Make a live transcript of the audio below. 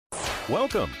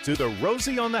Welcome to the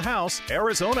Rosie on the House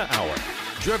Arizona Hour,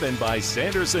 driven by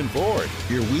Sanderson Ford.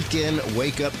 Your weekend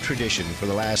wake-up tradition for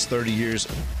the last 30 years.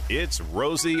 It's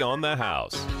Rosie on the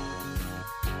House.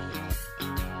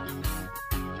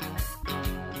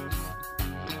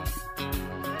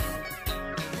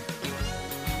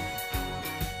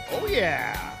 Oh,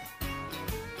 yeah.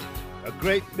 A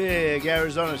great big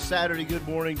Arizona Saturday good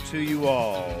morning to you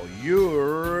all.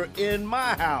 You're in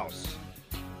my house.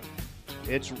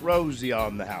 It's Rosie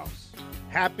on the House.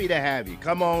 Happy to have you.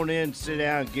 Come on in, sit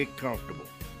down, get comfortable.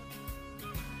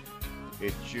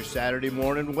 It's your Saturday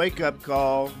morning wake-up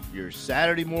call, your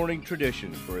Saturday morning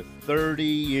tradition for 30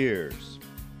 years.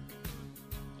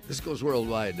 This goes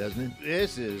worldwide, doesn't it?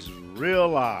 This is real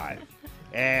live.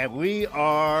 And we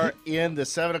are in the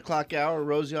 7 o'clock hour,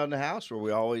 Rosie on the House, where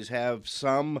we always have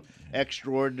some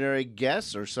extraordinary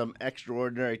guests or some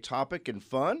extraordinary topic and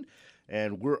fun.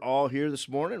 And we're all here this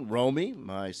morning. Romy,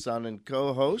 my son and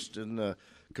co-host, in the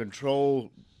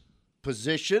control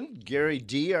position. Gary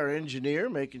D., our engineer,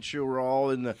 making sure we're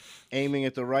all aiming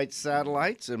at the right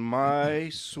satellites. And my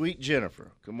sweet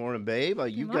Jennifer. Good morning, babe.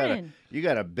 You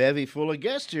got a bevy full of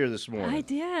guests here this morning. I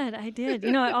did.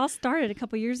 You know, it all started a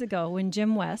couple years ago when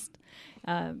Jim West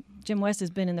has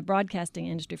been in the broadcasting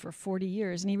industry for 40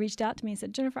 years, and he reached out to me and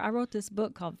said, Jennifer, I wrote this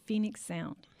book called Phoenix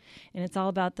Sound. And it's all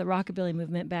about the rockabilly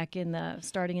movement back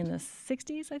starting in the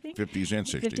 60s, I think? 50s and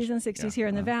 60s. 50s and 60s here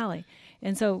in the Valley.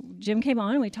 And so Jim came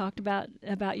on and we talked about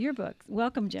your book.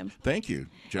 Welcome, Jim. Thank you,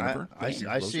 Jennifer.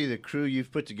 I see the crew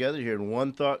you've put together here, and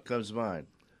one thought comes to mind.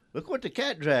 Look what the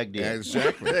cat dragged in.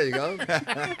 Exactly. There you go.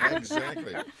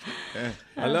 Exactly.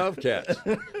 I love cats.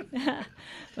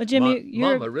 Well, Jim,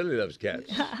 Mama really loves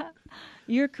cats.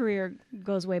 Your career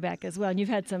goes way back as well, and you've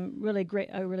had a really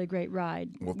great ride.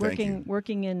 Well, thank you.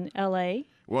 Working in L.A.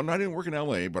 Well, I didn't work in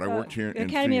L.A., but I worked here in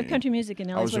Academy of Country Music in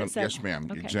L.A. Yes, ma'am.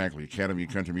 Okay. Exactly. Academy of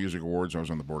Country Music Awards. I was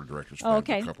on the board of directors for a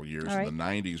couple of years in the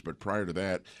 90s. But prior to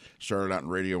that, started out in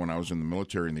radio when I was in the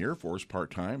military in the Air Force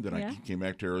part-time. Then I came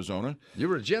back to Arizona. You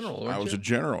were a general, weren't you? I was a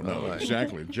general. No,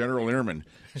 exactly. General Airman.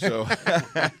 So,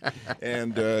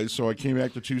 so I came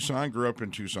back to Tucson, grew up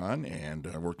in Tucson, and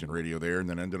I worked in radio there, and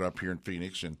then ended up here in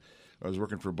Phoenix. And I was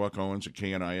working for Buck Owens at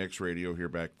KNIX Radio here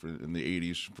back in the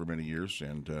 80s for many years,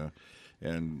 and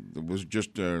was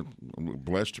just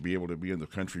blessed to be able to be in the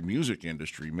country music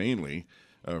industry mainly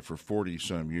for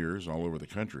 40-some years all over the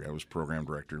country. I was program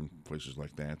director in places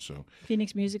like that. So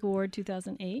Phoenix Music Award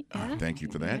 2008. Thank you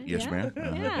for that. Yes, ma'am.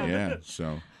 Yeah.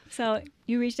 So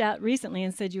you reached out recently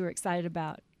and said you were excited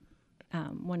about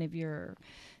one of your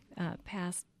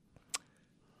past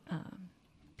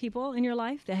people in your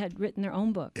life that had written their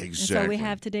own book. Exactly. And so we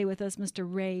have today with us Mr.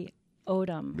 Ray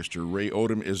Odom. Mr. Ray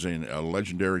Odom is a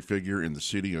legendary figure in the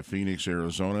city of Phoenix,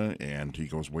 Arizona, and he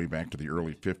goes way back to the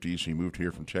early 50s. He moved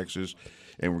here from Texas,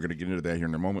 and we're going to get into that here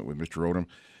in a moment with Mr. Odom.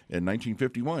 In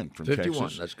 1951 from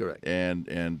Texas. That's correct.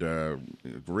 And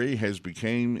Ray has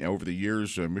became, over the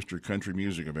years, Mr. Country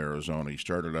Music of Arizona. He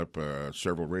started up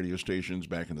several radio stations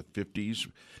back in the 50s.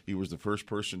 He was the first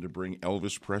person to bring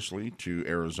Elvis Presley to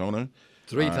Arizona.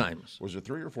 3 times. Was it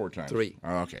 3 or 4 times? 3.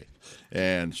 Oh, okay.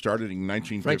 And started in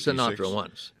 1956. Frank Sinatra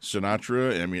once.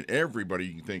 Sinatra, I mean, everybody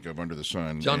you can think of under the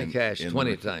sun. Johnny Cash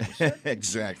 20 times.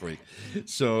 Exactly.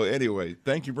 So anyway,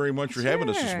 thank you very much for having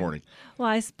us this morning.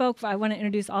 Well, I want to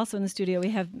introduce also in the studio, we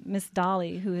have Miss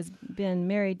Dolly, who has been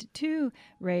married to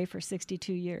Ray for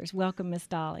 62 years. Welcome, Miss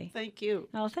Dolly. Thank you.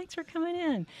 Oh, thanks for coming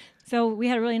in. So we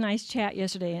had a really nice chat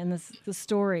yesterday, and the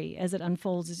story as it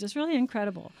unfolds is just really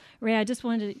incredible. Ray, I just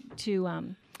wanted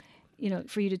to,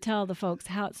 for you to tell the folks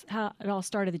how it all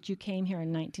started that you came here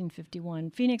in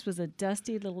 1951. Phoenix was a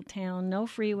dusty little town, no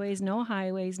freeways, no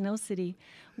highways, no city.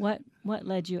 What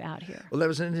led you out here? Well, that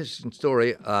was an interesting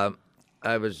story.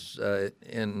 I was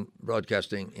in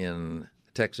broadcasting in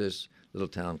Texas, a little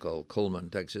town called Coleman,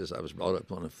 Texas. I was brought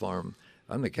up on a farm.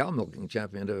 I'm the cow milking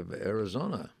champion of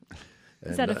Arizona.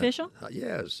 Is that official?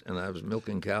 Yes, and I was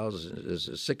milking cows as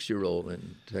a 6-year-old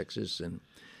in Texas, and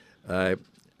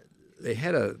they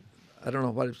had I don't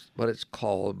know what it's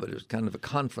called, but it was kind of a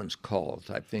conference call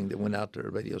type thing that went out to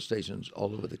radio stations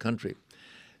all over the country.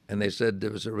 And they said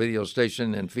there was a radio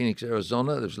station in Phoenix,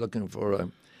 Arizona that was looking for a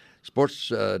sports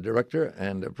director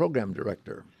and a program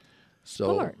director.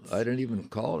 So Sports. I didn't even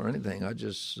call or anything. I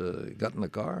just got in the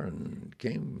car and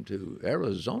came to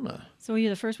Arizona. So were you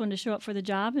the first one to show up for the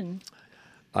job? And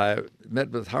I met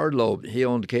with Howard Loeb. He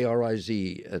owned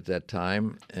KRIZ at that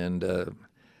time, and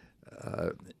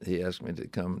he asked me to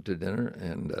come to dinner,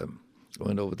 and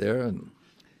went over there, and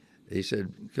he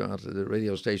said, come out to the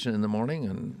radio station in the morning,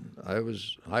 and I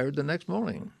was hired the next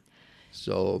morning.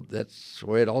 So that's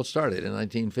where it all started in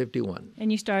 1951.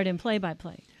 And you started in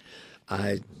play-by-play.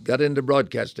 I got into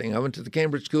broadcasting. I went to the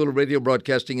Cambridge School of Radio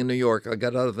Broadcasting in New York. I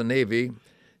got out of the Navy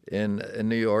in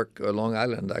New York, or Long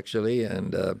Island actually,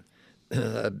 and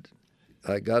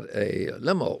I got a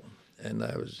limo. And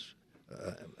I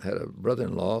had a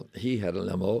brother-in-law. He had a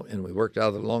limo, and we worked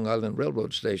out of the Long Island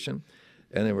Railroad Station.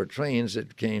 And there were trains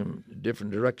that came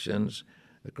different directions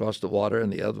across the water,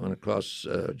 and the other one across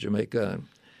Jamaica,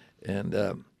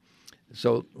 and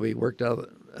so we worked out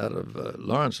of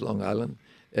Lawrence, Long Island.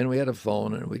 And we had a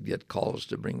phone, and we'd get calls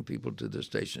to bring people to the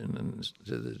station and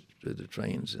to the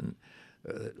trains. And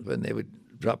when they would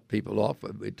drop people off,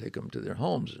 we'd take them to their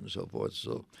homes and so forth.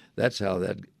 So that's how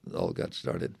that all got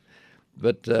started.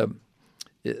 But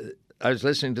I was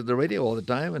listening to the radio all the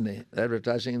time and the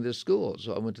advertising in this school.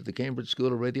 So I went to the Cambridge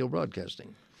School of Radio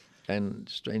Broadcasting. And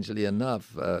strangely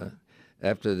enough,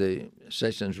 after the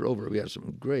sessions were over, we had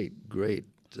some great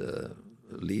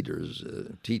leaders,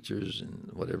 teachers, and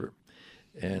whatever.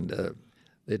 And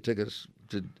they took us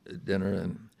to dinner,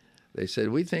 and they said,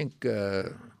 we think,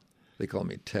 they called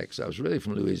me Tex. I was really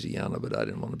from Louisiana, but I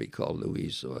didn't want to be called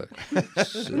Louise, so I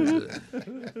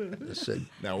said,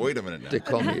 now, wait a minute now. They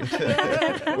called me.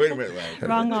 Wait a minute.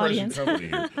 Wrong audience.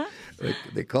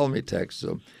 They called me Tex.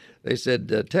 So they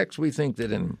said, Tex, we think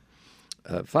that in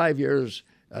 5 years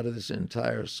out of this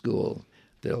entire school,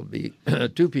 there'll be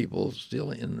 2 people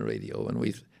still in the radio, and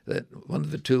that one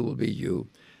of the 2 will be you.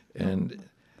 And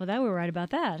well, they were right about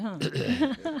that, huh?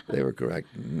 they were correct.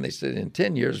 And they said in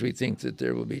 10 years we think that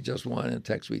there will be just one, and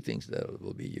Tex, we think that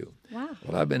will be you. Wow.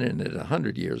 Well, I've been in it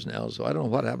 100 years now, so I don't know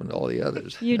what happened to all the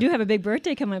others. You do have a big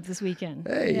birthday coming up this weekend.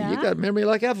 Hey, yeah? you got memory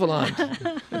like Effalon.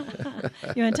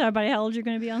 You want to tell everybody how old you're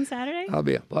going to be on Saturday? I'll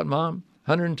be, what, Mom?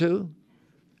 102?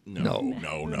 No.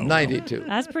 92.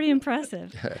 That's pretty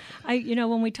impressive.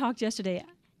 When we talked yesterday,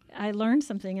 I learned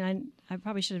something, and I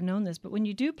probably should have known this, but when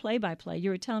you do play-by-play, you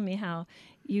were telling me how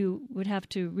you would have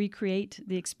to recreate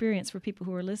the experience for people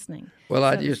who are listening. Well,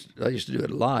 I used to do it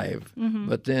live,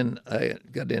 but then I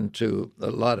got into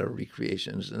a lot of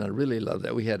recreations, and I really loved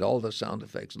that. We had all the sound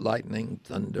effects, lightning,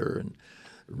 thunder, and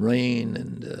rain,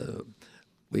 and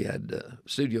we had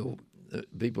studio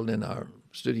people in our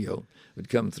studio would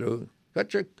come through.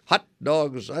 Got your hot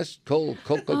dogs, ice cold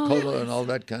Coca-Cola, and all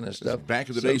that kind of stuff. Back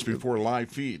in the days before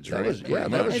live feeds, right? Was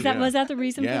that the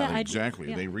reason for that? Yeah, exactly.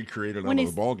 Yeah. They recreated all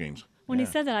the ball games. When he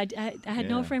said that, I had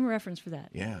no frame of reference for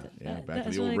that. Yeah, back in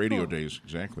that's the old really radio cool. days,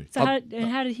 exactly. So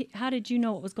how did you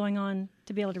know what was going on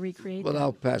to be able to recreate Well, that?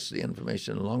 I'll pass the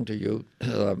information along to you.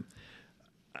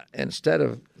 Instead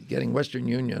of getting Western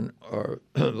Union or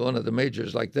one of the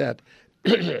majors like that,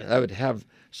 I would have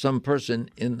some person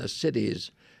in the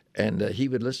cities, and he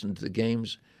would listen to the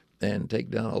games and take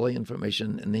down all the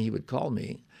information, and then he would call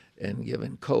me and give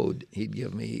in code. He'd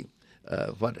give me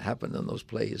what happened in those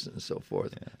plays and so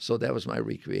forth. Yeah. So that was my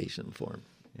recreation for him.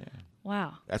 Yeah.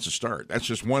 Wow. That's a start. That's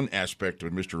just one aspect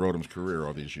of Mr. Odom's career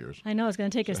all these years. I know it's going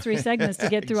to take us 3 segments to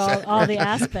get through all the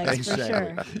aspects for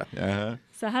sure. Uh-huh.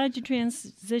 So how did you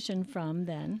transition from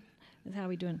then? How are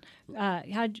we doing?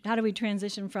 How do we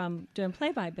transition from doing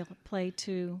play-by-play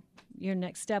to your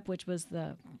next step, which was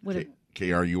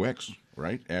KRUX,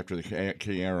 right? After the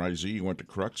KRIZ, you went to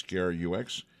Crux,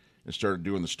 KRUX, and started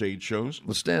doing the stage shows?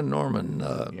 Well, Stan Norman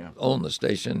owned the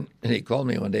station, and he called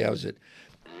me one day. I was at,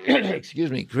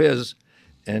 Chris,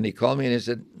 and he called me and he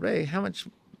said, Ray, how much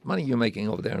money are you making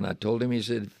over there? And I told him, he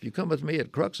said, if you come with me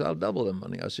at Crux, I'll double the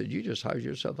money. I said, you just hired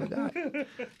yourself a guy.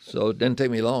 So it didn't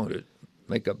take me long to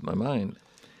make up my mind.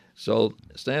 So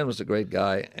Stan was a great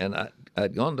guy, and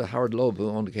I'd gone to Howard Loeb, who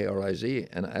owned KRIZ,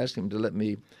 and I asked him to let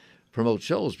me promote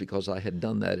shows because I had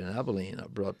done that in Abilene. I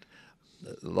brought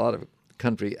a lot of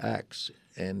country acts,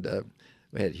 and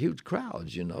we had huge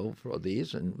crowds, for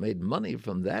these, and made money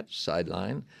from that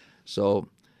sideline. So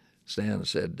Stan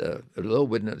said, Loeb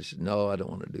wouldn't. He said, no, I don't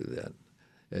want to do that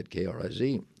at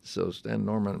KRIZ. So Stan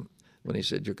Norman, when he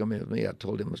said, you're coming with me, I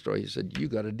told him a story. He said, you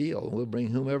got a deal. We'll bring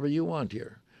whomever you want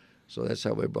here. So that's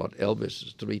how we brought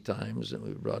Elvis 3 times, and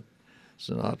we brought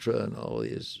Sinatra and all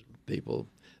these people,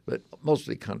 but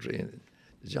mostly country.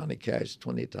 Johnny Cash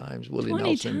 20 times, Willie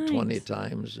Nelson 20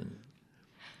 times.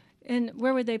 And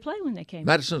where would they play when they came?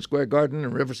 Madison Square Garden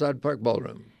and Riverside Park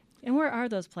Ballroom. And where are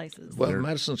those places? Well,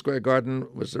 Madison Square Garden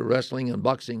was the wrestling and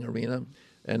boxing arena,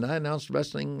 and I announced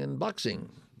wrestling and boxing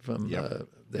from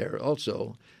there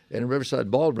also. And Riverside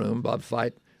Ballroom, Bob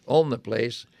Fite owned the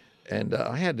place, and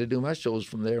I had to do my shows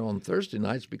from there on Thursday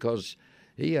nights because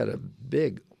he had a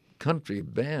big country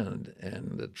band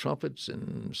and the trumpets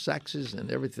and saxes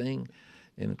and everything,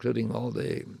 including all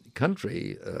the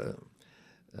country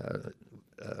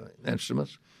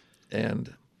instruments.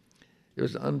 and it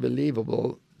was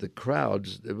unbelievable. The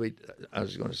crowds that I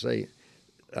was going to say,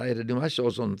 I had to do my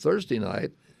shows on Thursday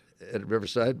night at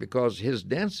Riverside because his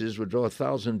dances would draw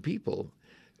 1,000 people,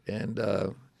 and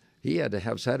he had to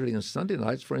have Saturday and Sunday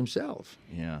nights for himself.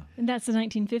 Yeah. And that's the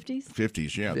 1950s?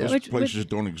 50s, yeah. Yeah. Those places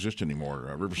don't exist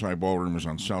anymore. Riverside Ballroom is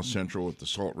on South Central at the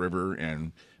Salt River,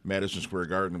 and Madison Square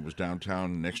Garden was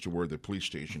downtown next to where the police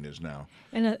station is now.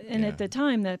 And at the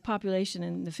time, the population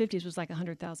in the 50s was like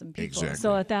 100,000 people. Exactly.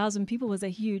 So 1,000 people was a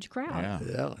huge crowd. Yeah.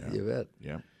 Yeah, you bet.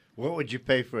 Yeah. What would you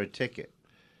pay for a ticket?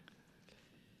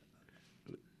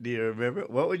 Do you remember?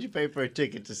 What would you pay for a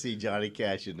ticket to see Johnny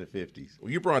Cash in the 50s?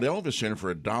 Well, you brought Elvis in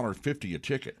for $1.50 a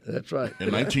ticket That's right.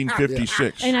 in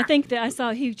 1956. And I think that I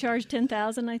saw he charged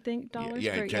 $10,000, I think, dollars.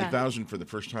 Yeah, for, 10,000 for the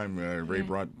first time Ray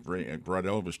brought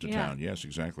Elvis to Yeah. town. Yes,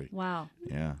 exactly. Wow.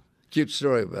 Yeah. Cute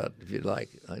story about, if you'd like.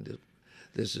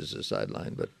 This is a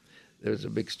sideline, but there was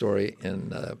a big story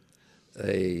in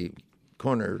a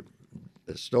corner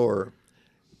store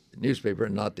newspaper,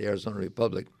 not the Arizona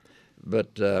Republic,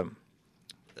 but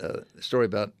a story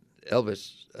about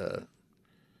Elvis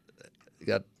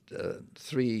got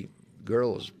 3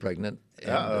 girls pregnant.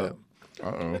 And,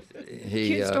 Uh-oh. he,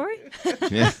 Cute story?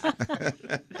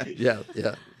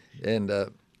 Yeah. And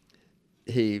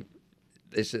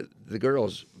they said the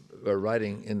girls were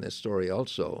writing in this story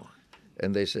also,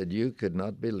 and they said you could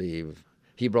not believe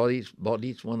he bought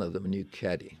each one of them a new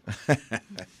caddy.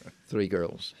 3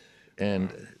 girls.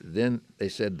 And then they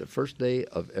said the first day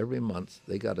of every month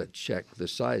they got a check the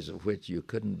size of which you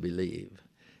couldn't believe.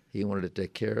 He wanted to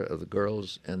take care of the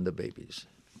girls and the babies.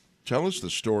 Tell us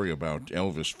the story about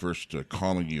Elvis first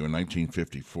calling you in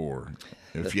 1954,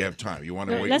 if you have time. You want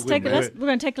to wait? We're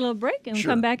going to take a little break and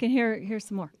Sure. come back and hear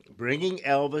some more. Bringing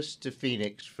Elvis to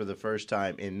Phoenix for the first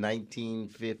time in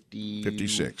 1950...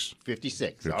 56.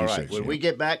 56. All 56, right. When yeah. we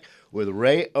get back with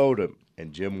Ray Odom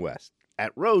and Jim West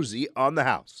at Rosie on the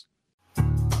House.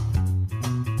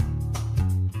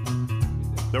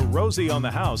 The Rosie on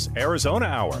the House Arizona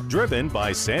Hour, driven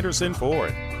by Sanderson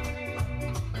Ford.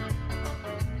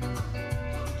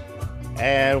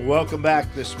 And welcome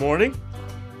back this morning.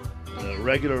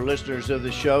 Regular listeners of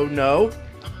the show know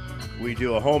we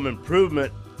do a home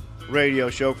improvement radio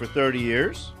show for 30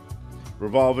 years,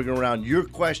 revolving around your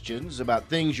questions about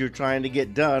things you're trying to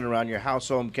get done around your house,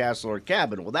 home, castle, or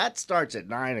cabin. Well, that starts at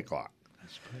 9 o'clock.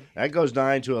 That goes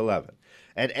 9 to 11.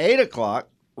 At 8 o'clock,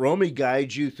 Romy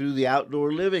guides you through the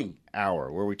outdoor living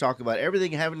hour, where we talk about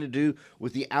everything having to do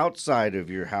with the outside of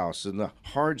your house and the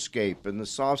hardscape and the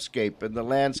softscape and the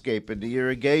landscape and the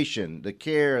irrigation, the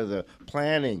care, the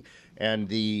planning, and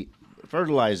the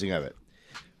fertilizing of it.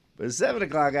 But at the 7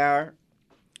 o'clock hour,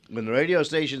 when the radio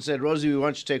station said, Rosie, we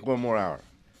want you to take one more hour.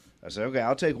 I said, okay,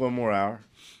 I'll take one more hour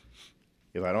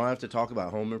if I don't have to talk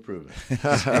about home improvement.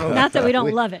 Not that we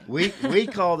don't love it. We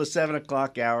call the 7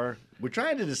 o'clock hour. We're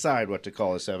trying to decide what to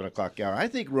call the 7 o'clock hour. I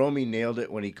think Romy nailed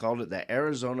it when he called it the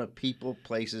Arizona People,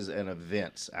 Places, and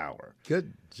Events Hour.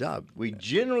 Good job. We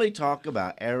generally talk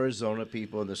about Arizona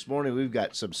people, and this morning we've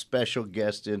got some special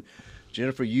guests in.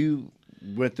 Jennifer, you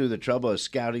went through the trouble of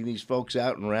scouting these folks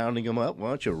out and rounding them up. Why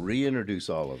don't you reintroduce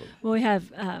all of them? Well, we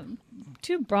have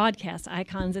 2 broadcast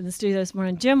icons in the studio this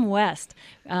morning. Jim West,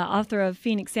 author of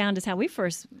Phoenix Sound, is how we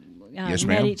first Yes,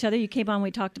 met ma'am. each other. You came on,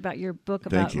 we talked about your book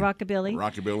about Thank you. rockabilly.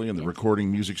 Rockabilly and the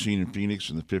recording music scene in Phoenix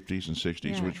in the 50s and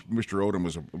 60s, Yeah. which Mr. Odom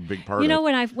was a big part You know,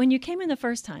 of. when you came in the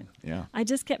first time, Yeah. I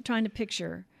just kept trying to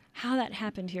picture how that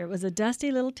happened here. It was a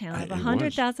dusty little town of It was.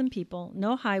 100,000 people,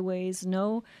 no highways,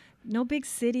 no big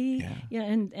city,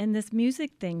 and this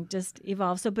music thing just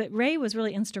evolved. So, but Ray was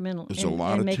really instrumental There's in, a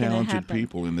lot in of making it talented happen.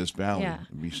 people in this valley Yeah.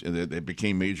 that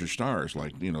became major stars,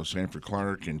 like Sanford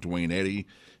Clark and Dwayne Eddy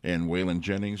and Waylon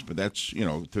Jennings. But that's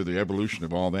through the evolution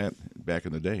of all that back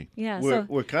in the day. Yeah,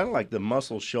 We're kind of like the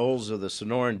Muscle Shoals of the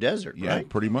Sonoran Desert, Yeah, right?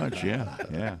 pretty much.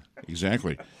 Yeah,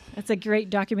 exactly. that's a great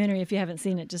documentary if you haven't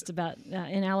seen it. Just about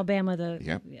in Alabama,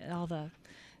 Yep. all the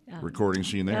Recording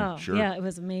scene there. oh Sure. yeah, it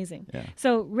was amazing. Yeah.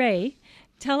 So Ray,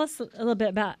 tell us a little bit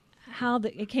about how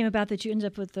it came about that you ended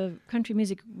up with the country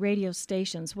music radio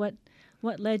stations. What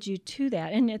led you to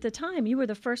that? And at the time, you were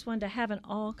the first one to have an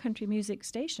all country music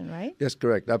station, right? Yes,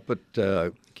 correct. I put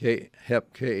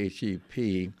KHEP,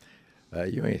 K-H-E-P.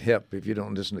 You ain't HEP if you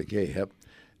don't listen to KHEP.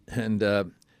 And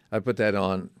I put that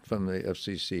on from the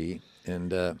FCC.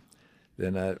 And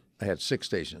then I had 6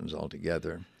 stations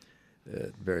altogether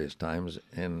at various times.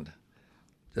 And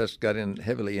just got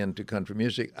heavily into country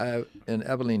music. In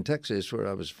Abilene, Texas, where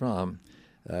I was from,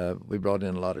 we brought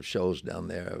in a lot of shows down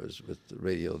there. I was with the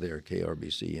radio there,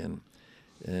 KRBC,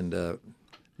 and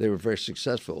they were very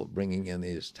successful bringing in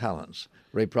these talents.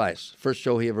 Ray Price, first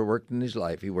show he ever worked in his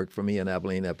life, he worked for me in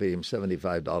Abilene. I paid him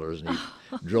 $75, and he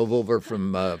drove over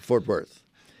from Fort Worth.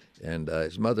 And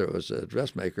his mother was a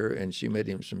dressmaker, and she made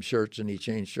him some shirts, and he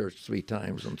changed shirts 3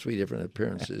 times on 3 different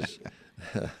appearances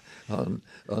on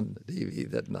TV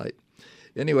that night.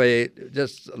 Anyway,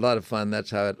 just a lot of fun.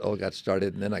 That's how it all got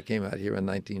started. And then I came out here in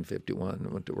 1951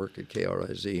 and went to work at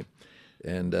KRIZ.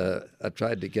 And I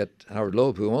tried to get Howard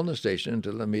Loeb, who owned the station,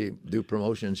 to let me do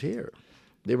promotions here.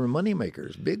 They were money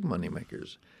makers, big money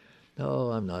makers. No,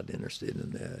 I'm not interested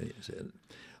in that, he said.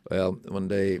 Well, one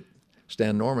day,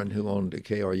 Stan Norman, who owned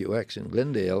KRUX in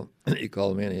Glendale, he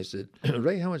called me and he said,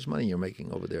 Ray, how much money you're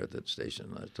making over there at that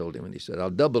station? I told him, and he said,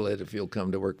 I'll double it if you'll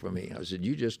come to work for me. I said,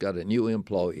 you just got a new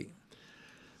employee.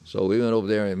 So we went over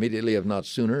there immediately, if not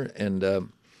sooner, and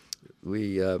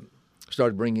we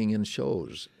started bringing in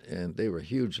shows, and they were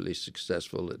hugely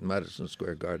successful at Madison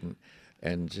Square Garden.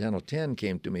 And Channel 10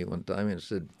 came to me one time and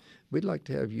said, we'd like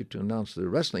to have you to announce the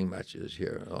wrestling matches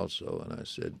here also. And I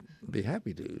said, be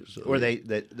happy to. So Were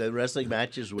the wrestling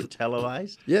matches were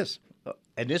televised? Yes.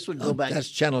 And this would go back. That's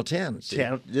Channel 10. See?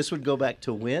 This would go back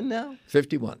to when now?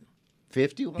 51.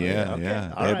 51? Yeah, Okay.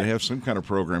 yeah. All They had right. to have some kind of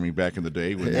programming back in the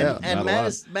day. With Yeah. And not a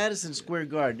lot. Madison Square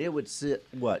Garden, it would sit,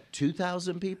 what,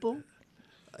 2,000 people?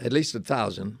 At least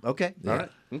 1,000. Okay. Yeah. All right.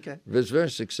 Okay. It was very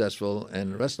successful,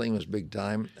 and wrestling was big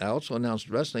time. I also announced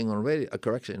wrestling on radio,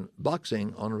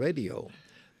 boxing on radio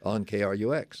on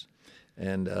KRUX.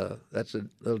 And that's a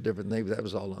little different thing, but that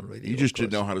was all on radio. You just of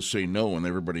didn't know course. how to say no when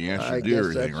everybody asked you I to do guess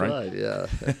everything,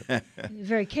 that's right? Yeah.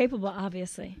 Very capable,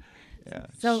 obviously. Yeah.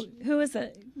 So, who is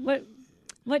it?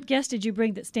 What guest did you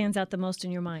bring that stands out the most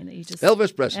in your mind that you just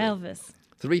Elvis Presley. Elvis.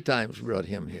 3 times we brought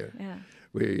him here. Yeah.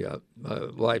 My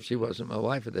wife, she wasn't my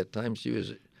wife at that time.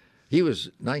 He was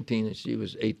 19 and she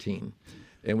was 18,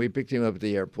 and we picked him up at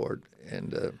the airport,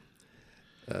 and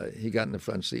he got in the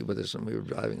front seat with us, and we were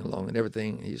driving along, and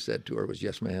everything he said to her was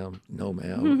yes, ma'am, no,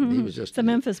 ma'am. And he was just It's a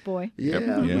Memphis boy.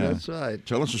 Yeah, Yeah. that's right.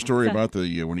 Tell us a story about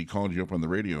the when he called you up on the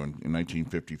radio in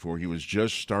 1954. He was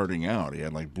just starting out. He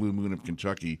had like Blue Moon of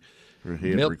Kentucky, where he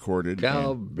had Milk recorded.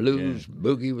 Cow and- Blues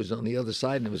Boogie was on the other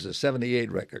side, and it was a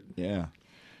 '78 record. Yeah.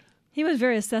 He was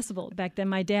very accessible back then.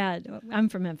 My dad, I'm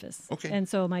from Memphis. Okay. And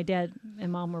so my dad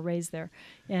and mom were raised there.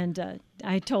 And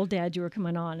I told Dad you were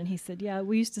coming on, and he said, yeah,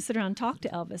 we used to sit around and talk to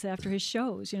Elvis after his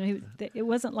shows. You know, it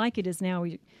wasn't like it is now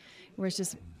where it's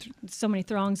just so many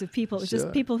throngs of people. It was Sure.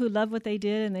 just people who loved what they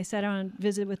did, and they sat around and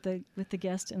visited with the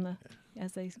guest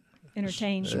as they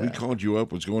entertained. So we called you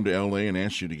up, was going to L.A. and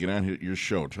asked you to get on your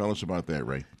show. Tell us about that,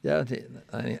 Ray. Yeah,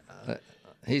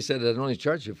 he said I'd only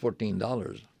charge you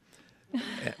 $14.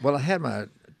 Well, I had my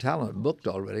talent booked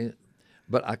already,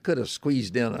 but I could have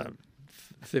squeezed in a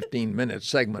 15-minute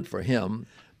segment for him.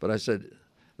 But I said,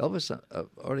 Elvis, I've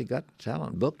already got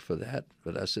talent booked for that.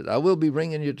 But I said, I will be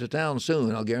bringing you to town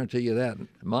soon. I'll guarantee you that.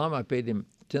 Mom, I paid him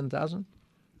 $10,000?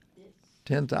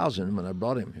 $10,000 when I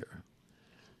brought him here.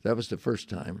 That was the first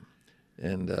time.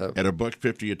 And At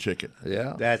 $1.50 a ticket.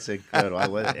 yeah. That's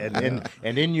incredible.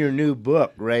 And in your new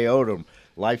book, Ray Odom,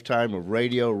 Lifetime of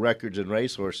Radio, Records, and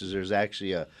Racehorses, there's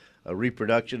actually a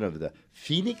reproduction of the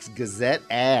Phoenix Gazette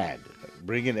ad,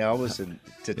 bringing Elvis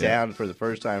to town for the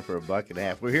first time for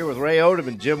 $1.50. We're here with Ray Odom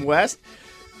and Jim West,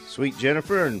 Sweet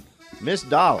Jennifer, and Miss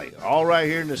Dolly, all right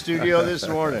here in the studio this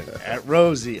morning at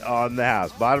Rosie on the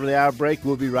House. Bottom of the hour break.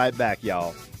 We'll be right back,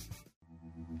 y'all.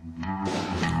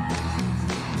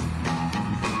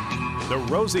 The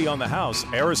Rosie on the House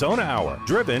Arizona Hour,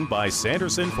 driven by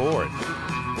Sanderson Ford.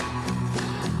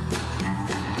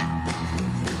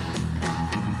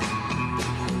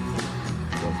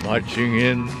 Marching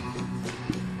in,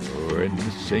 when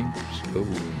the saints go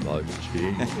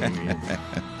marching in.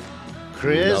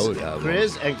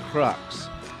 Chris and Crux.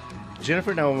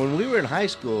 Jennifer, now when we were in high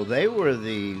school, they were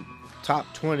the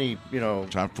top 20,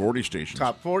 Top 40 stations.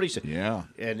 top 40. Yeah.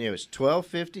 And it was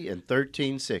 1250 and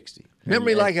 1360.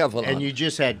 Memory like Heffalump. And you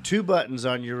just had 2 buttons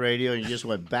on your radio, and you just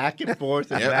went back and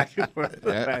forth and back and forth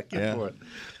and back and forth.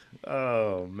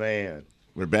 Oh, man.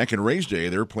 But back in Ray's day,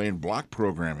 they were playing block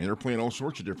programming. They were playing all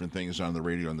sorts of different things on the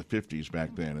radio in the 50s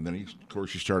back then. And then, of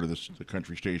course, he started the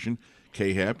country station,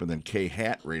 KHEP, and then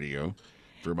K-Hat Radio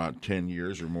for about 10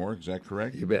 years or more. Is that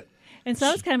correct? You bet. And so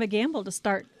that was kind of a gamble to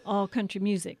start all country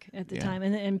music at the Yeah. time.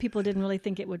 And people didn't really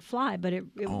think it would fly, but it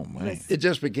Oh, man. was. It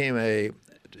just became a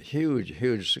huge,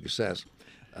 huge success.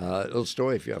 A little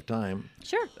story if you have time.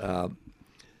 Sure.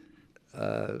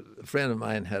 A friend of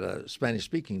mine had a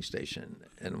Spanish-speaking station,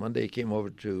 and one day he came over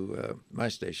to my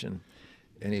station,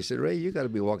 and he said, Ray, you got to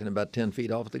be walking about 10 feet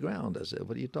off the ground. I said,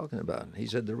 what are you talking about? He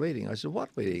said, the rating. I said, what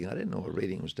rating? I didn't know what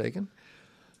rating was taken.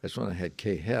 That's when I had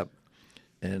K-Hep.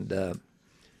 And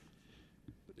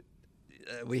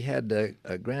we had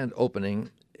a grand opening,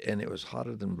 and it was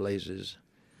hotter than blazes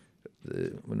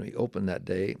when we opened that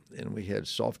day. And we had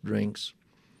soft drinks,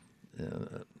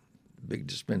 big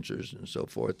dispensers and so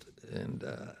forth. And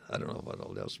I don't know what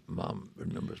all else Mom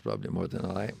remembers, probably more than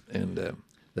I. And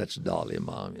that's Dolly,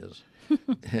 Mom is.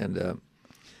 And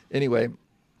anyway,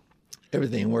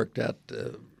 everything worked out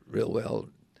real well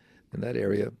in that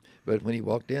area. But when he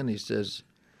walked in, he says,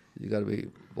 "You got to be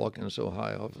walking so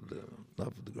high off of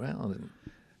the ground." And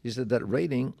he said, "That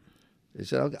rating," he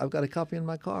said, "I've got a copy in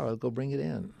my car. I'll go bring it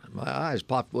in." My eyes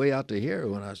popped way out to here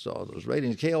when I saw those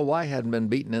ratings. KLY hadn't been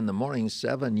beaten in the morning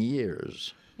 7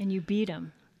 years. And you beat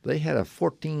them. They had a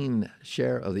 14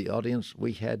 share of the audience.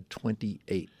 We had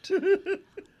 28.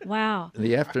 Wow. In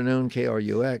the afternoon,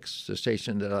 KRUX, the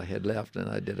station that I had left, and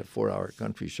I did a 4-hour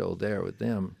country show there with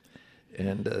them.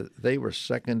 And they were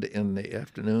second in the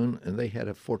afternoon, and they had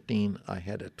a 14. I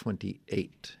had a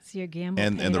 28. So your gamble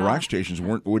And paid the off. rock stations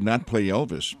would not play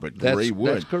Elvis, but Ray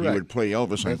would. That's correct. He would play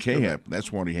Elvis on That's KHEP. correct.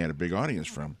 That's what he had a big audience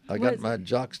from. I got my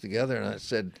jocks together, and I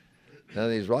said, now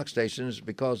these rock stations,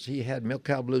 because he had Milk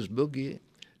Cow Blues Boogie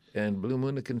and Blue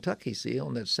Moon of Kentucky, see,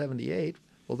 on that 78,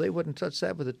 well, they wouldn't touch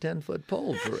that with a 10-foot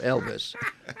pole for Elvis.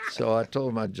 So I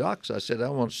told my jocks, I said, I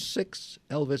want 6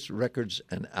 Elvis records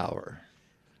an hour,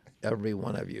 every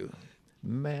one of you.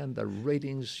 Man, the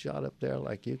ratings shot up there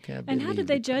like you can't believe. And how did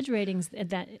they judge ratings at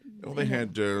that? Well, they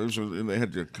had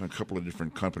a couple of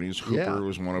different companies. Hooper Yeah.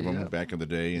 was one of them Yeah. back in the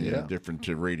day, and Yeah. different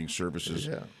rating services.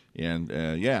 Yeah. And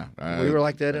We were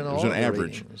like that in it all was an the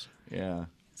average. ratings. Yeah.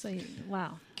 So,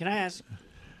 wow. Can I ask?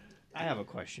 I have a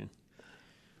question.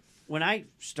 When I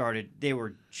started, they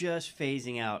were just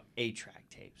phasing out 8-track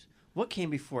tapes. What came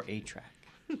before 8-track?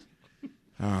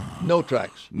 No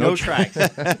tracks. No tracks.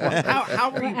 How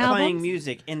were you Albums? playing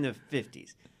music in the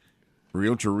 50s?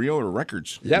 Reel to reel or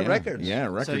records? Yeah, records. Yeah,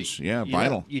 So records. you- yeah, you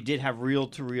vinyl. You did have reel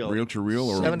to reel. Reel to reel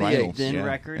or 78s. vinyl. Then yeah.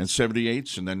 records. And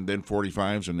 78s, and then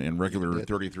 45s, and regular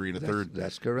 33 and a third.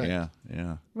 That's correct. Yeah,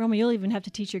 yeah. Roma, you'll even have to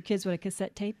teach your kids what a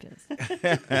cassette tape is.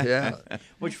 Yeah.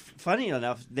 Which, funny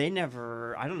enough, I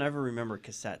don't ever remember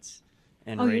cassettes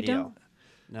and Oh, you radio. don't?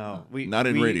 No, Not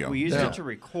in radio. We used No. it to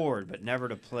record, but never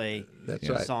to play That's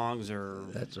right. songs or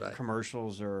That's right.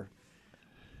 commercials or.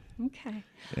 Okay.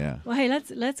 Yeah. Well, hey,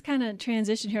 let's kind of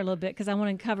transition here a little bit because I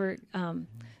want to cover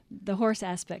the horse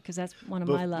aspect because that's one of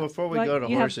my loves. Before we What- go to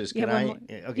you have- horses, you can have I? one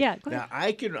more? Okay. Yeah, go now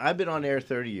ahead. I've been on air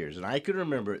 30 years, and I can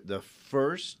remember the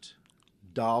first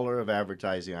dollar of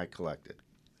advertising I collected.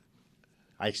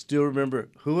 I still remember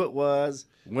who it was,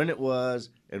 when it was,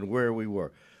 and where we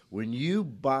were. When you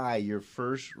buy your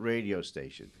first radio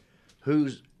station,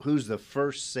 who's the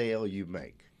first sale you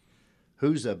make?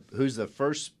 Who's the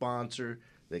first sponsor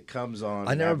that comes on?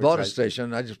 I never bought a advertising?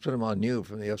 station. I just put them on new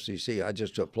from the FCC. I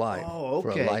just applied Oh,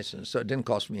 for okay. a license, so it didn't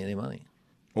cost me any money.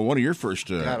 Well, one of your first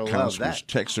Gotta love accounts was that.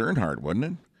 Tex Earnhardt, wasn't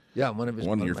it? Yeah, one of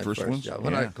Your my first ones? Yeah.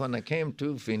 Yeah. When I came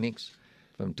to Phoenix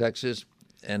from Texas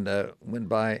and went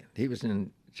by, he was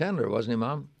in Chandler, wasn't he,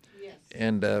 Mom? Yes.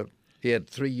 And he had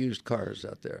 3 used cars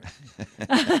out there.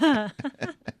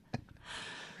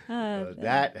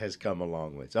 That has come a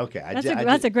long ways. Okay,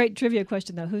 That's a great trivia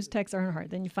question though. Who's Tex Earnhardt?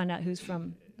 Then you find out who's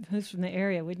from the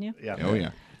area, wouldn't you? Yeah. Oh,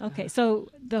 yeah. Okay, so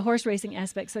the horse racing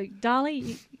aspect. So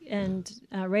Dolly and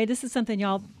Ray, this is something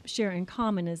y'all share in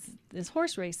common is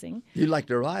horse racing. You like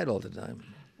to ride all the time.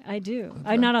 I do.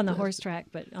 I'm not on the horse track,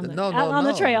 but on the No, on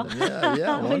the trail. Yeah,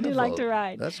 yeah, we do like wonderful. to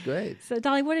ride. That's great. So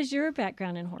Dolly, what is your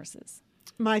background in horses?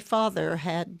 My father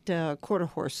had quarter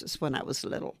horses when I was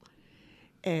little,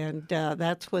 and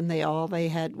that's when they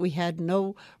had. We had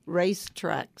no race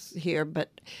tracks here, but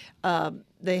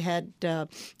they had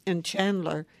in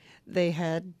Chandler. They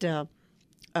had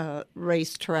a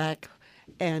racetrack,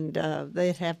 and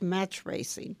they'd have match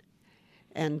racing,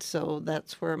 and so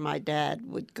that's where my dad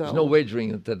would go. There's no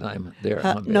wagering at the time there.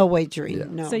 huh, No babe? wagering. Yeah.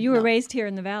 No. So you were no. raised here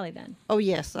in the valley then, Oh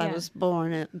yes, I Yeah. was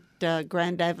born at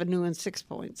Grand Avenue in 6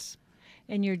 Points.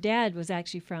 and your dad was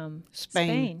actually from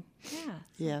Spain. Yeah,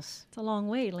 Yes. it's a long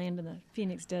way to land in the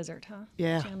Phoenix Desert, huh?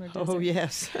 Yeah. Chandler Oh Desert.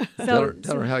 yes. Tell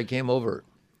her how he came over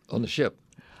on the ship.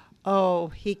 Oh,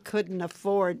 he couldn't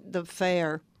afford the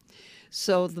fare.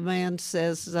 So the man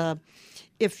says,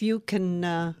 if you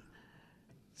can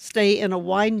stay in a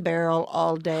wine barrel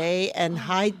all day and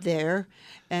hide there,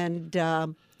 and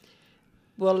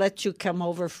we'll let you come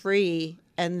over free.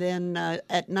 And then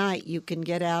at night you can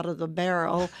get out of the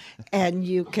barrel and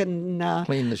you can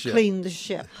Clean the ship. Clean the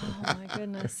ship. Oh my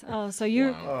goodness. Oh, so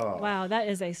you're wow. That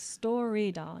is a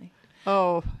story, Dolly.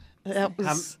 Oh, that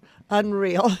was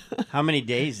unreal. How many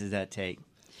days does that take?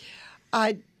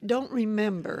 I don't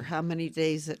remember how many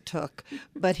days it took,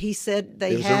 but he said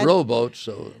they It was had a rowboat,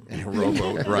 so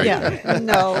Rowboat, right? Yeah,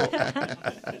 no.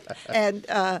 And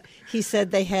he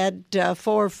said they had 4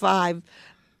 or 5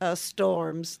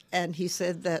 storms, and he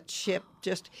said that ship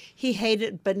he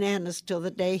hated bananas till the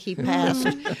day he passed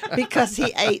because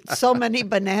he ate so many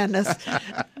bananas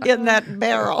in that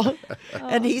barrel.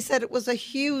 And he said it was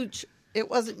it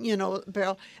wasn't, a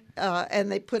barrel,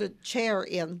 and they put a chair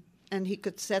in, and he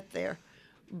could sit there.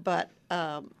 But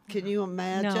can you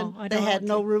imagine? No, I they don't had want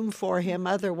no to. room for him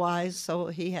otherwise, so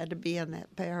he had to be in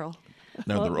that barrel.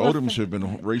 Now, the Odoms have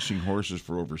been racing horses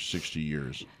for over 60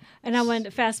 years. And I went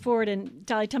to fast forward, and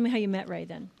Dolly, tell me how you met Ray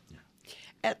then.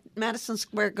 At Madison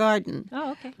Square Garden.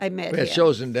 Oh, okay. I met we had him.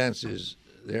 shows and dances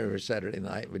there every Saturday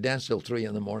night. We danced till 3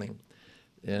 in the morning,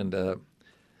 and I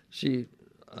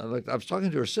was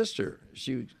talking to her sister.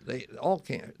 They all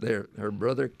came there. Her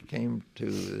brother came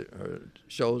to her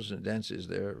shows and dances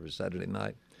there every Saturday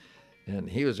night, and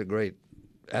he was a great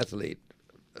athlete,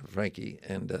 Frankie,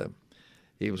 and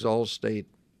he was all-state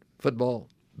football,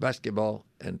 basketball,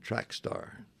 and track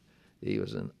star. He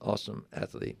was an awesome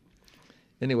athlete.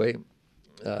 Anyway,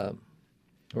 where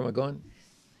am I going?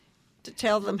 To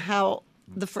tell them how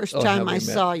the first Oh, how time we I met.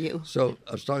 saw you. So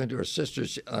I was talking to her sister.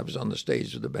 I was on the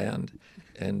stage with the band,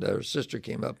 and her sister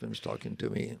came up and was talking to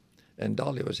me. And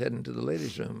Dolly was heading to the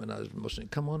ladies' room, and I was motioning,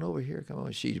 "Come on over here, come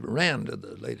on." She ran to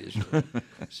the ladies' room.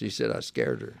 She said I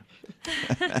scared her.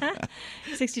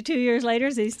 62 years later,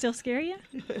 does he still scare you?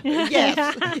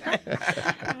 Yes.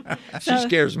 She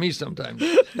scares me sometimes.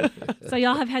 So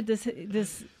y'all have had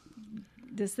this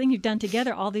thing you've done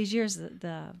together all these years,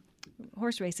 the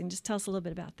horse racing. Just tell us a little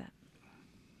bit about that.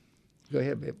 Go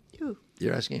ahead, babe.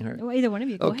 You're asking her? Well, either one of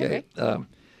you. Go Okay. ahead,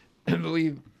 Ray.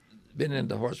 We've been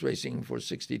into horse racing for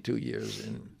 62 years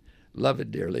and love it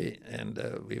dearly. And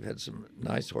we've had some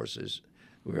nice horses.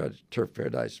 We were at Turf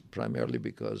Paradise primarily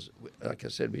because, like I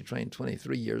said, we trained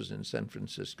 23 years in San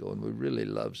Francisco, and we really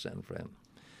love San Fran.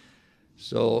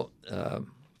 So I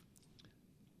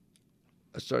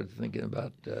started thinking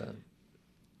about,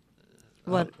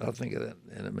 What? I'll think of that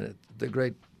in a minute, the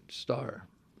great star.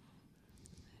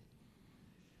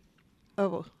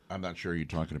 Oh, I'm not sure who you're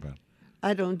talking about.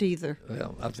 I don't either.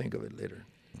 Well, I'll think of it later.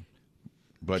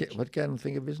 But What can't I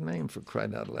think of his name, for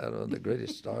crying out loud? One of the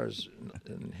greatest stars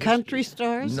in history. Country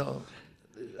stars? No,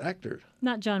 actor.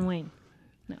 Not John Wayne.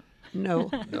 No.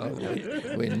 No,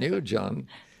 we knew John.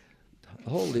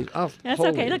 Holy, That's holy,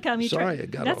 okay. Look, you sorry, I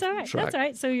got That's off all right. track. That's all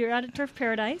right. So you're out at Turf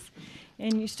Paradise,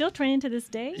 and you're still training to this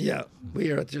day. Yeah, we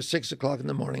are at 6 o'clock in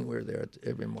the morning. We're there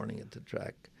every morning at the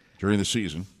track. during the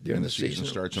season, During and the the season season.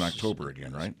 starts in October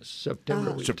again, right?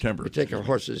 September. September. We take our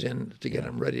horses in to get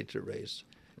them ready to race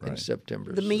in Right.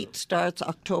 September. The so, meet starts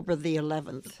October the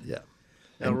 11th. Yeah.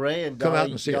 Now, Ray and come out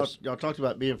Dolly, and see y'all, us. y'all talked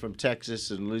about being from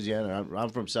Texas and Louisiana. I'm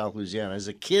from South Louisiana. As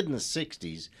a kid in the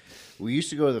 60s, we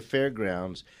used to go to the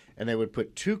fairgrounds, and they would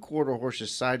put 2 quarter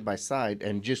horses side by side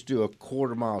and just do a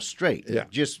quarter mile straight. Yeah.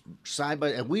 Just side by,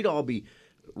 and we'd all be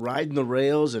riding the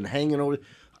rails and hanging over.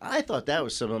 I thought that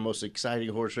was some of the most exciting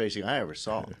horse racing I ever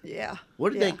saw. Yeah.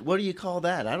 What did Yeah. What do you call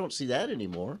that? I don't see that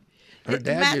anymore. Her It's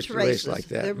dad match used to race races. like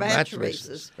that. They're match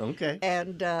races. Okay.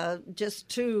 And just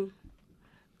 2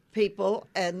 people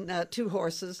and 2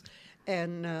 horses.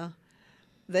 And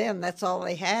then that's all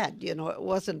they had. You know, it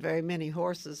wasn't very many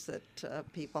horses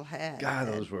that people had. God,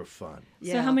 those were fun.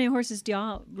 Yeah. So how many horses do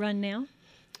y'all run now?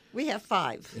 We have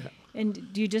 5. Yeah.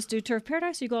 And do you just do Turf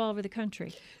Paradise, or you go all over the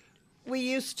country? We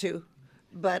used to,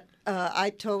 but I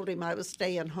told him I was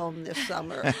staying home this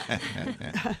summer.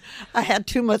 I had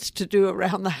too much to do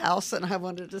around the house, and I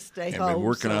wanted to stay And home. been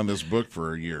working so- on this book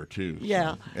for a year too. so.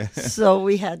 Yeah. So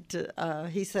we had to,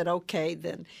 he said, okay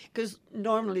then. Because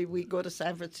normally we go to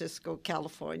San Francisco,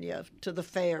 California, to the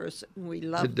fairs. And we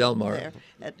love To Del Mar.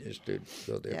 there. Used to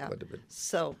go there Yeah. quite a bit.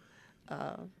 So,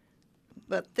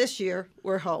 but this year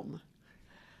we're home.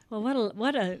 Well,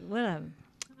 what a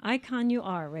icon you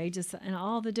are, Ray. Just and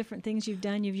all the different things you've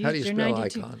done. You've used How do you your spell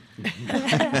 92.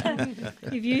 icon?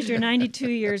 You've used your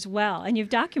 92 years well, and you've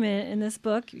documented it in this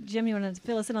book. Jim, you want to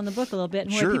fill us in on the book a little bit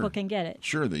and Sure. where people can get it?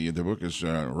 Sure. The book is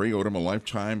Ray Odom, A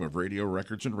Lifetime of Radio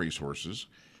Records and Racehorses.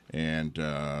 And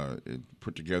it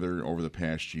put together over the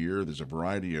past year. There's a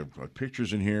variety of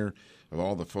pictures in here of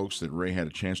all the folks that Ray had a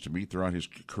chance to meet throughout his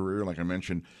career. Like I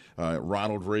mentioned,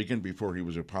 Ronald Reagan, before he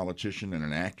was a politician and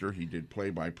an actor, he did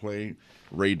play-by-play.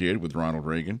 Ray did with Ronald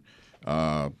Reagan.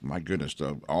 My goodness,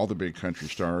 all the big country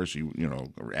stars,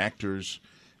 actors,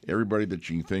 everybody that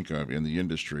you can think of in the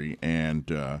industry. And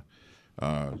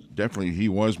definitely he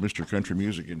was Mr. Country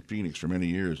Music in Phoenix for many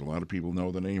years. A lot of people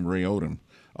know the name Ray Odom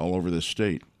all over this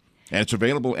state. And it's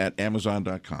available at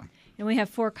Amazon.com. And we have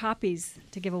 4 copies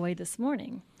to give away this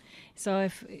morning. So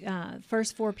if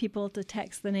first 4 people to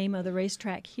text the name of the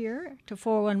racetrack here to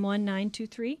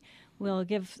 411-923, we'll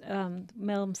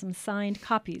mail them some signed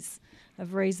copies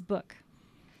of Ray's book.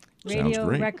 Sounds Radio,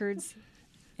 great. records,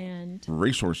 and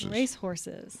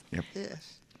Racehorses. Yep.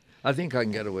 Yes. I think I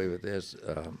can get away with this.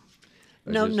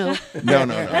 No. No.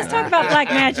 Let's talk about black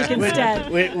magic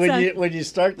instead. When you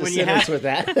start the sentence with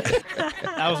that,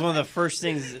 That was one of the first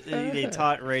things they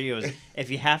taught in radio is if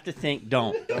you have to think,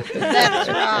 don't. That's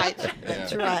right.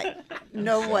 That's right.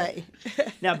 No way.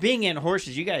 Now, being in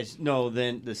horses, you guys know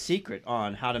then the secret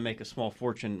on how to make a small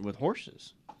fortune with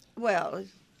horses. Well,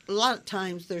 a lot of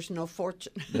times there's no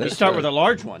fortune. You start with a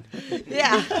large one.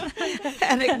 Yeah.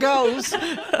 And it goes.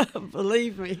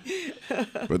 Believe me.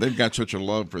 But they've got such a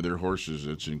love for their horses.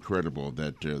 It's incredible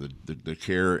that the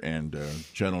care and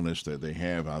gentleness that they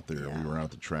have out there. We were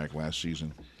out the track last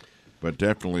season. But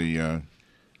definitely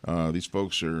these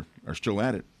folks are still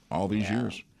at it all these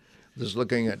years. Just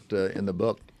looking at, in the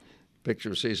book, picture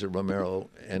of Cesar Romero,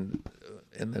 and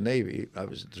in the Navy, I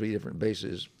was at 3 different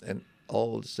bases, and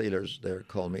all the sailors there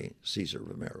call me Cesar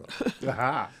Romero.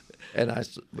 And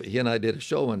he and I did a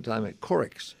show one time at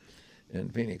Corix in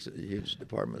Phoenix, a huge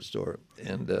department store.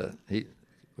 And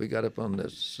we got up on the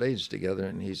stage together,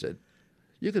 and he said,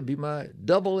 "You could be my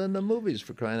double in the movies,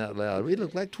 for crying out loud. We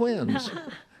look like twins."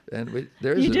 And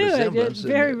there's You a do. resemblance. It's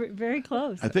very, very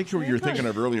close. I think who Very you're close. thinking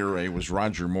of earlier, Ray, was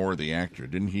Roger Moore, the actor.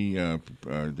 Didn't he go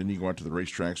out to the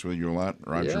racetracks with you a lot?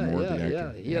 Roger Moore, the actor.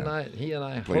 Yeah. He and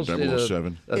I Played hosted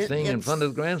 007. a thing in It's- front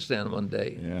of the grandstand one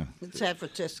day. Yeah. In San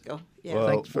Francisco. Yeah. well,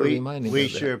 Thanks for reminding me we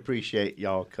of that. sure appreciate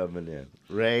y'all coming in,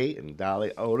 Ray and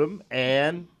Dolly Odom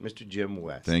and Mr. Jim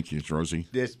West. Thank you, Rosie.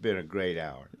 This has been a great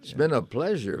hour. It's been a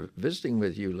pleasure visiting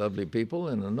with you, lovely people,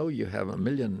 and I know you have 1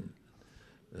 million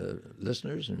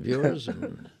listeners and viewers.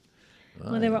 And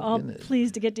Well, they were all goodness.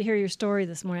 pleased to get to hear your story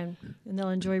this morning, and they'll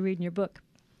enjoy reading your book.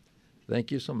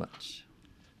 Thank you so much.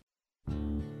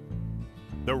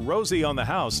 The Rosie on the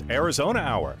House Arizona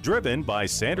Hour, driven by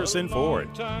Sanderson Ford.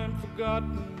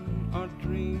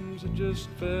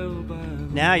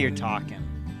 Now you're talking.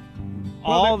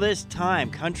 All this time,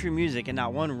 country music, and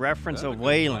not one reference of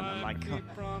Waylon. I'm like,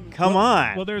 come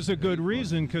on. Well, there's a good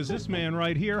reason, because this man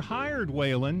right here hired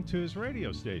Waylon to his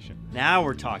radio station. Now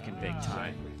we're talking big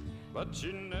time.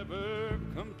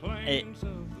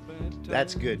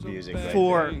 That's good music. Right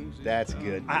For- there. That's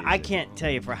good. I music. can't tell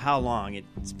you for how long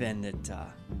it's been that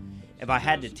if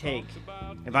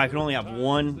I could only have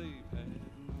one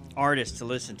artist to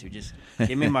listen to, just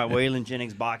give me my Waylon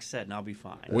Jennings box set and I'll be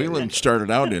fine. Waylon started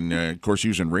out in, of course, he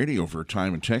was in radio for a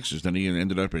time in Texas. Then he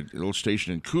ended up at a little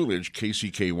station in Coolidge,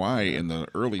 KCKY, in the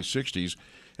early 60s.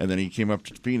 And then he came up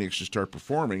to Phoenix to start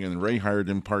performing. And Ray hired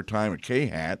him part-time at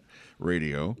K-Hat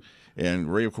Radio.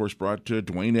 And Ray, of course, brought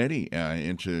Dwayne Eddy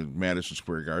into Madison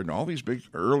Square Garden. All these big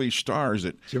early stars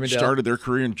that Jimmy Dell. started their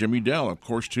career in Jimmy Dell, of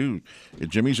course, too.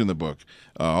 Jimmy's in the book.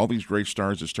 All these great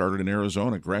stars that started in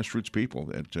Arizona, grassroots people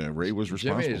that Ray was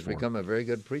responsible Jimmy has for. become a very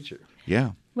good preacher.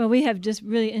 Yeah. Well, we have just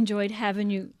really enjoyed having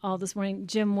you all this morning.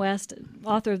 Jim West,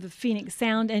 author of the Phoenix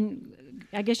Sound, and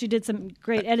I guess you did some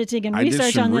great editing and I research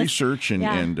did some on this. research and,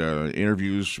 Yeah. and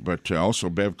interviews, but also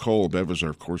Bev Cole. Bev was,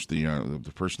 of course, the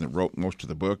person that wrote most of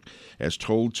the book, as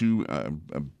told to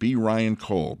B. Ryan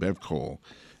Cole, Bev Cole.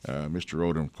 Mr.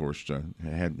 Odom, of course,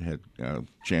 had a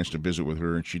chance to visit with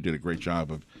her, and she did a great job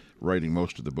of writing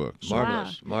most of the book. So,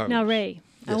 Marvelous, marvelous. Now, Ray,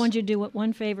 I Yes. want you to do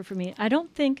one favor for me. I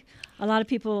don't think a lot of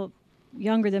people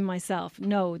younger than myself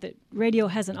know that radio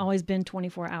hasn't always been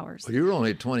 24 hours. Well, you're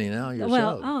only 20 now yourself.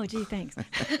 Well, oh, gee, thanks.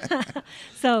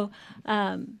 So,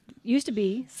 used to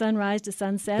be sunrise to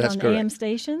sunset That's on correct. AM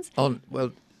stations.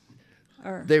 Well,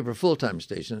 Or, they were full-time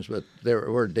stations, but there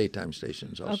were daytime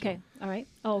stations also. okay, all right.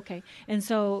 Oh, okay. And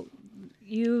so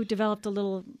you developed a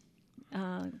little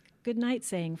good night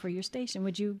saying for your station.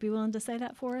 Would you be willing to say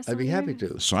that for us? I'd be over happy there?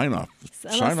 to. sign off.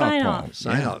 sign Paul. off.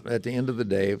 Sign out at the end of the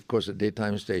day, of course, a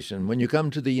daytime station. When you come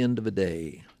to the end of a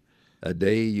day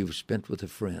you've spent with a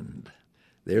friend,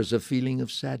 there's a feeling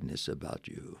of sadness about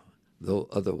you, though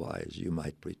otherwise you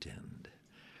might pretend.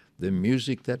 The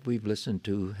music that we've listened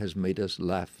to has made us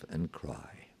laugh and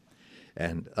cry,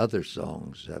 and other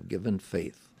songs have given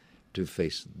faith to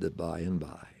face the by and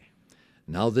by.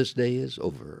 Now this day is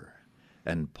over,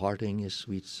 and parting is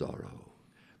sweet sorrow.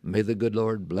 May the good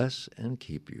Lord bless and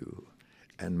keep you,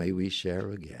 and may we share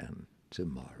again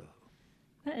tomorrow.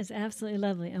 That is absolutely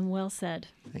lovely and well said.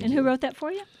 Thank and you. who wrote that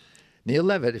for you? Neil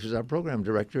Levitt is our program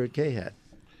director at KHAT.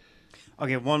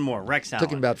 Okay, one more. Rex Allen.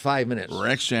 Took him about 5 minutes.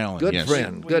 Rex Allen, Good yes.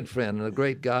 friend, and a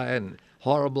great guy, and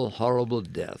horrible, horrible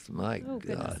death. My Oh,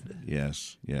 goodness. God.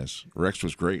 Yes, yes. Rex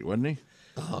was great, wasn't he?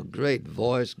 Oh, great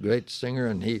voice, great singer,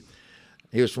 and he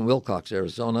was from Wilcox,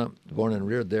 Arizona, born and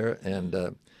reared there,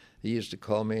 and he used to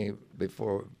call me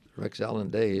before Rex Allen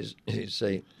days. He'd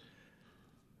say,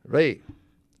 "Ray,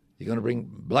 you going to bring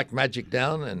Black Magic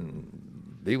down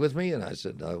and be with me?" And I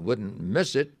said, "I wouldn't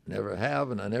miss it, never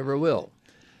have, and I never will."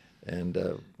 And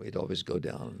we'd always go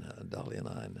down, Dolly and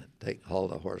I, and haul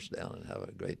the horse down and have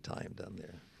a great time down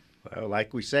there. Well,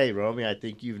 like we say, Romy, I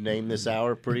think you've named this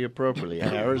hour pretty appropriately.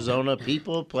 Arizona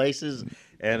people, places,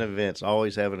 and events.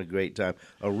 Always having a great time.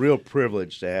 A real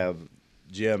privilege to have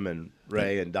Jim and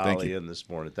Ray and Dolly in this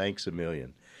morning. Thanks a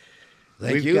million.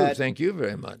 Thank you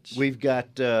very much. We've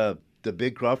got the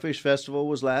Big Crawfish Festival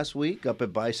was last week up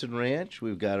at Bison Ranch.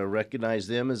 We've got to recognize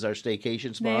them as our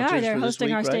staycation sponsors. They are. They're for hosting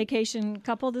this our week, right? staycation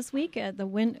couple this week at the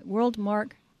World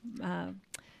Mark.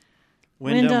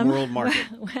 Wyndham World Market.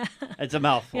 It's a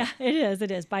mouthful. Yeah,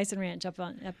 it is. Bison Ranch up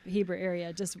Heber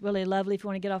area. Just really lovely if you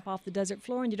want to get off the desert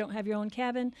floor and you don't have your own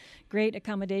cabin. Great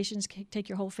accommodations. Take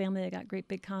your whole family. They got great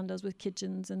big condos with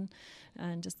kitchens and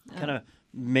just kind of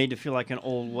made to feel like an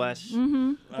old west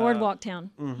boardwalk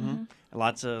town.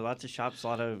 Lots of shops, a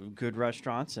lot of good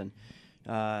restaurants, and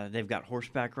they've got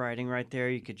horseback riding right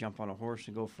there. You could jump on a horse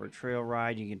and go for a trail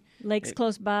ride. You can lakes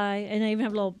close by, and they even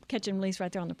have a little catch and release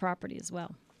right there on the property as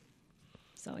well.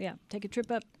 So yeah, take a trip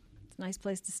up. It's a nice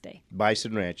place to stay.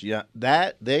 Bison Ranch. Yeah,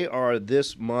 they are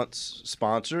this month's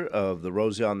sponsor of the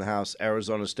Rosie on the House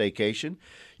Arizona Staycation.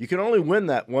 You can only win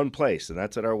that one place, and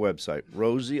that's at our website,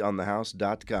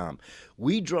 rosieonthehouse.com.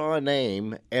 We draw a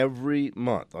name every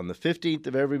month. On the 15th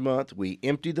of every month, we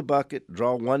empty the bucket,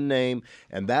 draw one name,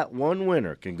 and that one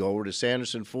winner can go over to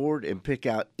Sanderson Ford and pick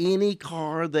out any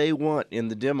car they want in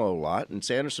the demo lot. And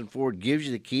Sanderson Ford gives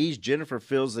you the keys. Jennifer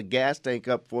fills the gas tank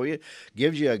up for you,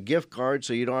 gives you a gift card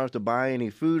so you don't have to buy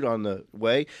any food on the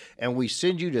way, and we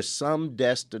send you to some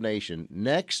destination.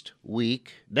 Next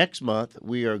month,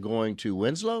 we are going to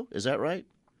Winslow. Is that right?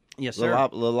 Yes, sir. La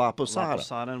Posada. La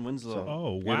Posada and Winslow. So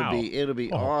Oh, wow. It'll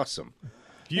be awesome.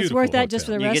 Beautiful It's worth that just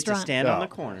for hotel. the You restaurant. get to stand on the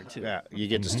corner too. Yeah, you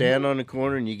get to stand on the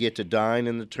corner and you get to dine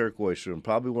in the Turquoise Room.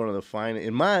 Probably one of the finest,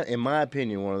 in my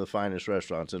opinion, one of the finest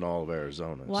restaurants in all of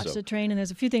Arizona. Watch So, the train, and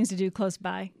there's a few things to do close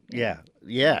by.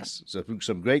 yes, so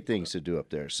some great things to do up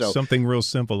there. So Something real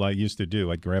simple I used to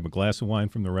do. I'd grab a glass of wine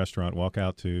from the restaurant, walk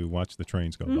out to watch the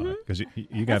trains go by. Because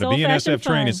you got That's a BNSF old-fashioned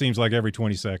train, fun. it seems like every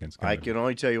 20 seconds. I can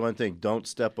only tell you one thing: don't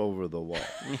step over the wall.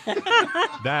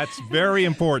 That's very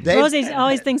important. Rosie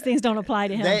always thinks things don't apply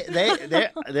to him.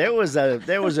 There was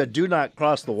a "Do not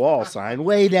cross the wall" sign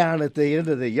way down at the end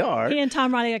of the yard. He and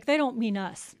Tom Riley, they don't mean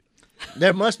us.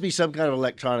 There must be some kind of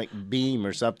electronic beam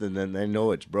or something, then they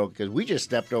know it's broke because we just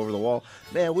stepped over the wall.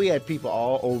 Man, we had people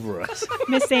all over us.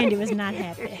 Miss Sandy was not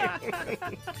happy.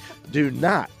 Do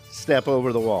not step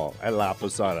over the wall at La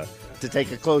Posada to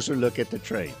take a closer look at the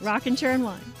trains. Rockin' churn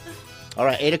wine. All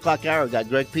right, 8 o'clock hour. We've got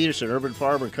Greg Peterson, urban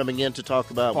farmer, coming in to talk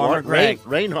about Farmer Greg.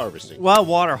 rain harvesting. Well,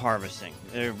 water harvesting.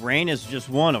 Rain is just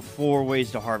one of 4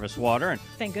 ways to harvest water, and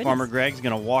Thank goodness. Farmer Greg's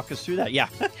going to walk us through that. Yeah,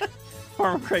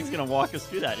 Farmer Greg's going to walk us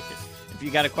through that. If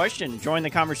you got a question, join the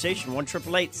conversation.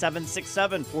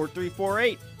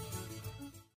 1-888-767-4348.